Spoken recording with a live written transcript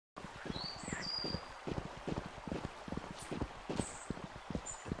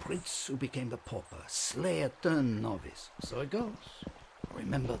prince who became a pauper, slayer turned novice. So it goes.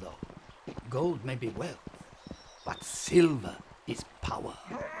 Remember though, gold may be wealth, but silver is power.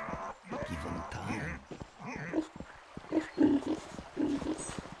 Given time.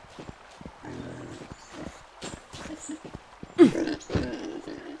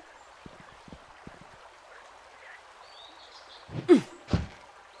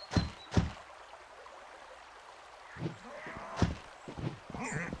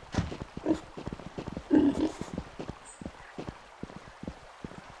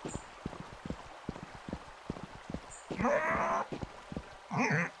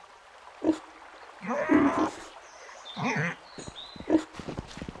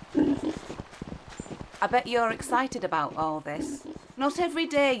 I bet you're excited about all this. Not every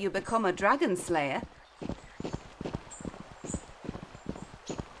day you become a dragon slayer.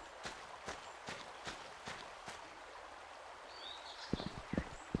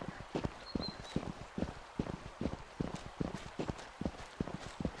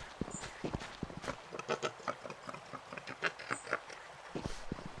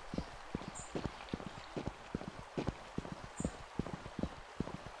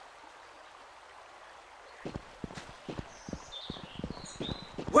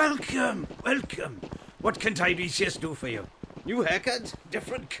 Welcome, welcome. What can Tiresias do for you? New haircut?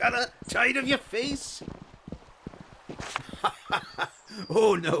 Different colour? Tired of your face?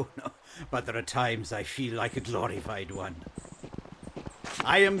 Oh, no. But there are times I feel like a glorified one.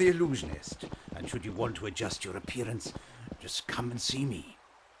 I am the illusionist, and should you want to adjust your appearance, just come and see me.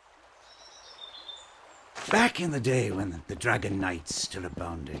 Back in the day when the Dragon Knights still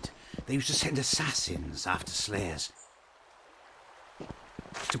abounded, they used to send assassins after slayers.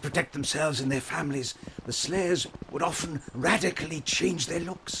 To protect themselves and their families, the slayers would often radically change their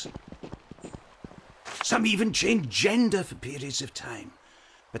looks. Some even changed gender for periods of time,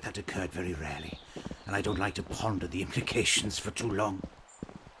 but that occurred very rarely, and I don't like to ponder the implications for too long.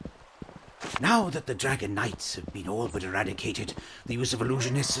 Now that the Dragon Knights have been all but eradicated, the use of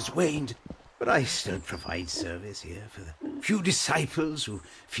illusionists has waned, but I still provide service here for the few disciples who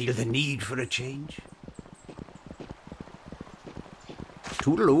feel the need for a change.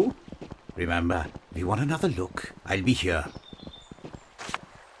 Toodaloo. Remember, if you want another look, I'll be here.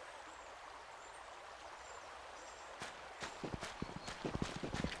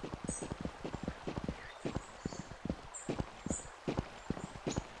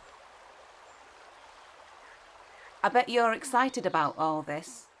 I bet you're excited about all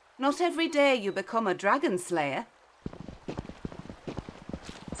this. Not every day you become a dragon slayer.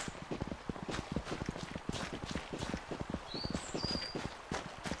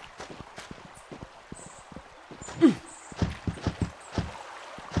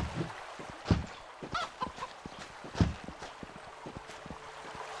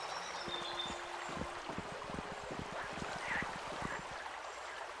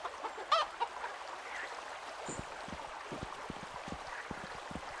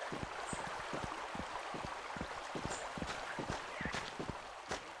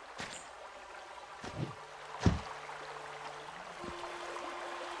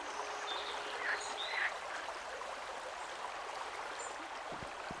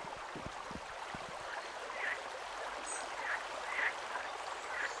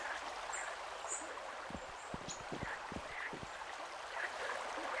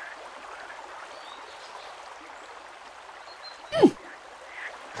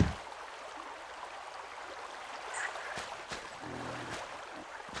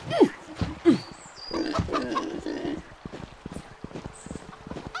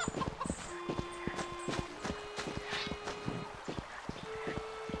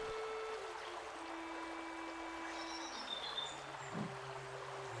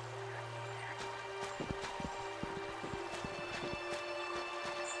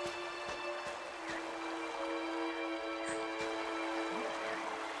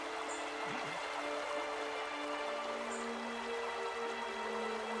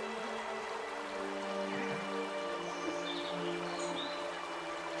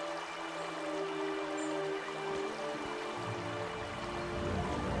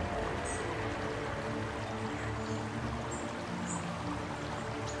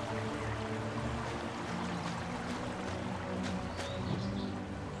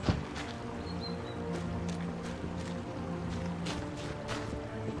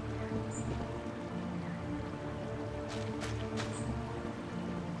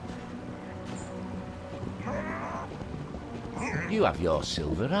 You have your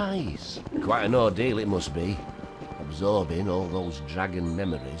silver eyes. Quite an ordeal it must be, absorbing all those dragon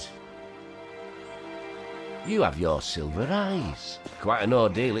memories. You have your silver eyes. Quite an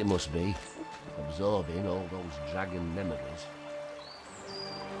ordeal it must be, absorbing all those dragon memories.